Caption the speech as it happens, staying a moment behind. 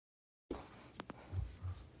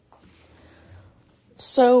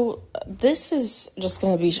So this is just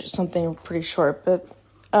going to be something pretty short, but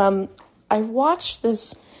I watched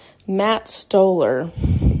this Matt Stoller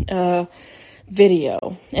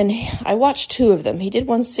video, and I watched two of them. He did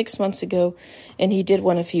one 6 months ago, and he did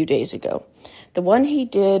one a few days ago. The one he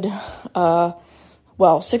did,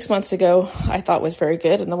 6 months ago, I thought was very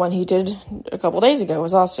good, and the one he did a couple days ago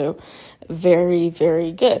was also very,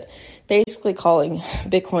 very good. Basically calling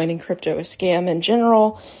Bitcoin and crypto a scam in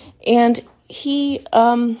general, and he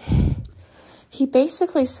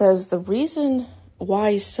basically says the reason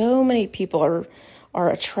why so many people are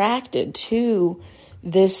attracted to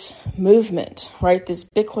this movement, right? This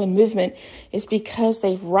Bitcoin movement is because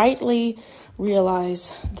they rightly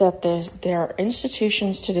realize that there are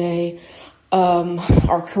institutions today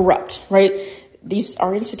are corrupt, right?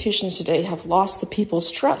 Our institutions today have lost the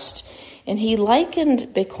people's trust. And he likened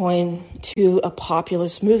Bitcoin to a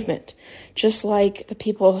populist movement, just like the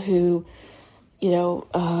people who,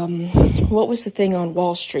 what was the thing on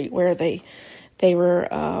Wall Street where they were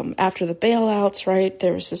after the bailouts, right?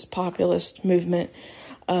 There was this populist movement.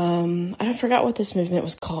 I forgot what this movement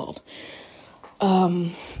was called.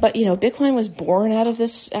 But Bitcoin was born out of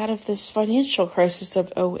this financial crisis of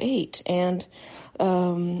 2008 and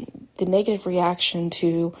the negative reaction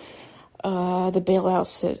to the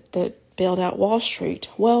bailouts that bailed out Wall Street.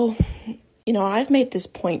 Well, I've made this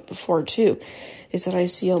point before too, is that I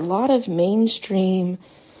see a lot of mainstream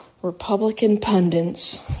Republican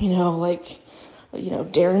pundits, Darren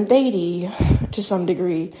Beatty to some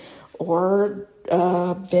degree, or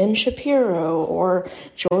Ben Shapiro or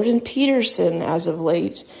Jordan Peterson as of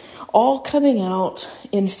late, all coming out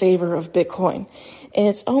in favor of Bitcoin. And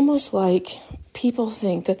it's almost like people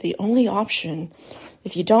think that the only option,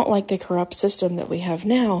 if you don't like the corrupt system that we have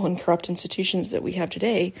now and corrupt institutions that we have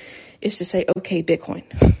today, is to say, okay, Bitcoin,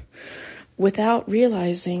 without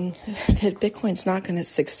realizing that Bitcoin's not going to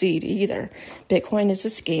succeed either. Bitcoin is a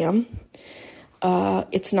scam.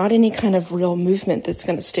 It's not any kind of real movement that's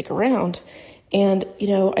going to stick around. And,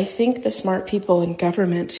 I think the smart people in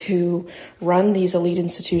government who run these elite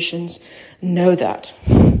institutions know that.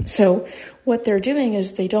 So what they're doing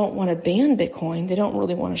is they don't want to ban Bitcoin. They don't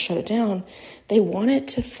really want to shut it down. They want it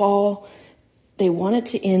to fall. They want it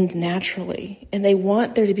to end naturally. And they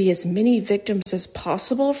want there to be as many victims as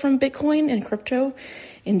possible from Bitcoin and crypto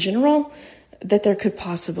in general that there could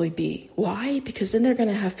possibly be. Why? Because then they're going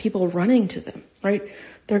to have people running to them, right?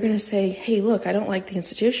 They're going to say, hey, look, I don't like the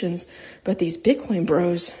institutions, but these Bitcoin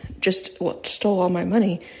bros just stole all my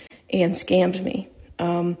money and scammed me.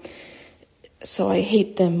 So I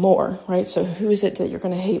hate them more, right? So who is it that you're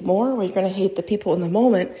going to hate more? Well, you're going to hate the people in the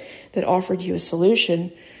moment that offered you a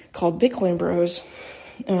solution called Bitcoin bros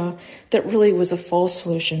that really was a false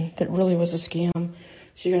solution, that really was a scam.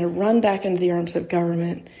 So you're going to run back into the arms of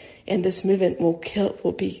government, and this movement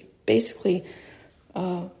will be basically,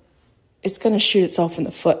 it's going to shoot itself in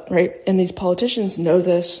the foot, right? And these politicians know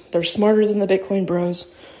this. They're smarter than the Bitcoin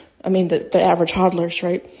bros. I mean, the average hodlers,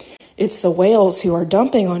 right? It's the whales who are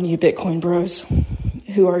dumping on you, Bitcoin bros,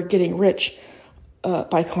 who are getting rich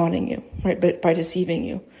by conning you, right? But by deceiving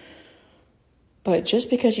you. But just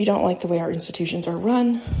because you don't like the way our institutions are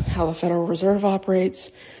run, how the Federal Reserve operates,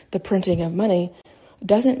 the printing of money,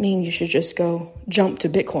 doesn't mean you should just go jump to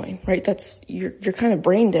Bitcoin, right? You're kind of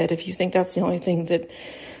brain dead if you think that's the only thing that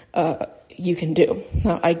you can do.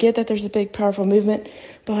 Now, I get that there's a big, powerful movement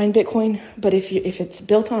behind Bitcoin, but if it's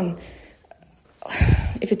built on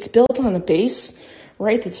a base,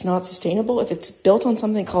 right, that's not sustainable, if it's built on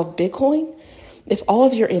something called Bitcoin, if all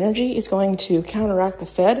of your energy is going to counteract the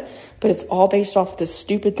Fed, but it's all based off of this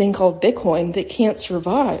stupid thing called Bitcoin that can't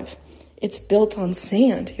survive, it's built on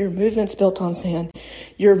sand. Your movement's built on sand.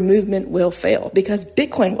 Your movement will fail because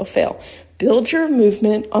Bitcoin will fail. Build your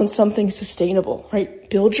movement on something sustainable, right?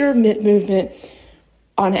 Build your movement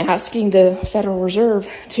on asking the Federal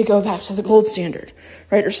Reserve to go back to the gold standard,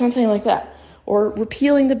 right? Or something like that. Or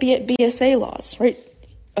repealing the BSA laws, right?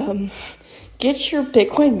 Get your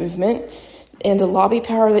Bitcoin movement and the lobby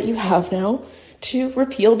power that you have now to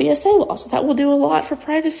repeal BSA laws. That will do a lot for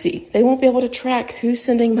privacy. They won't be able to track who's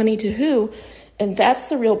sending money to who, and that's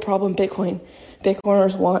the real problem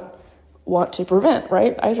Bitcoiners want to prevent,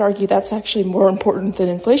 right? I'd argue that's actually more important than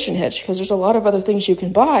inflation hedge because there's a lot of other things you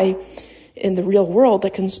can buy in the real world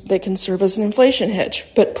that can serve as an inflation hedge.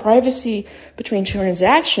 But privacy between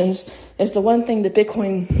transactions is the one thing that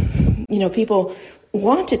Bitcoin, people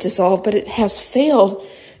want it to solve, but it has failed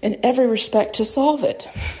in every respect to solve it.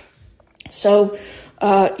 So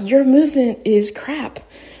your movement is crap.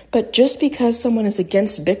 But just because someone is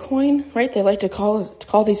against Bitcoin, right, they like to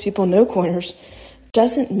call these people no-coiners,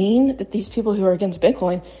 doesn't mean that these people who are against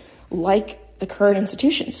Bitcoin like the current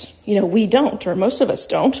institutions. We don't, or most of us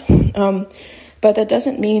don't. But that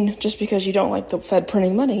doesn't mean just because you don't like the Fed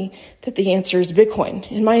printing money that the answer is Bitcoin.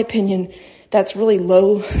 In my opinion, that's really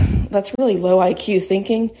low IQ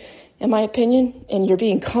thinking, in my opinion, and you're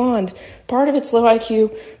being conned. Part of it's low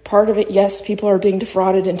IQ, part of it, yes, people are being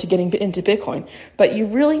defrauded into getting into Bitcoin. But you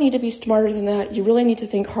really need to be smarter than that. You really need to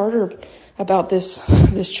think harder about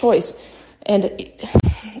this choice. And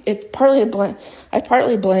I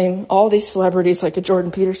partly blame all these celebrities like a Jordan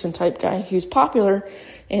Peterson type guy who's popular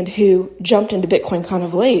and who jumped into Bitcoin kind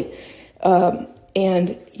of late,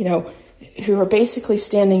 and who are basically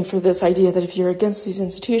standing for this idea that if you're against these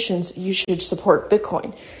institutions, you should support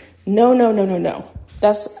Bitcoin. No.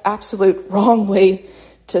 That's absolute wrong way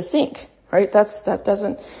to think, right? That's not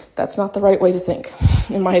the right way to think,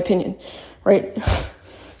 in my opinion, right?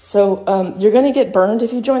 So you're going to get burned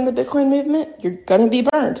if you join the Bitcoin movement. You're going to be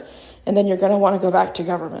burned, and then you're going to want to go back to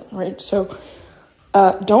government, right? So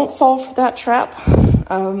don't fall for that trap.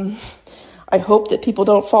 I hope that people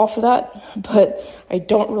don't fall for that, but I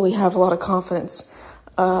don't really have a lot of confidence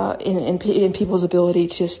in people's ability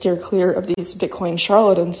to steer clear of these Bitcoin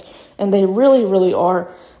charlatans. And they really, really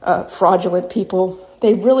are fraudulent people.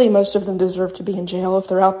 Most of them deserve to be in jail if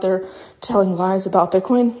they're out there telling lies about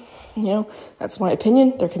Bitcoin. That's my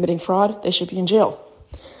opinion. They're committing fraud. They should be in jail.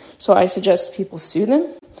 So I suggest people sue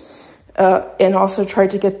them and also try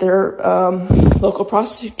to get their local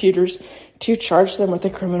prosecutors to charge them with a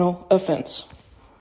criminal offense.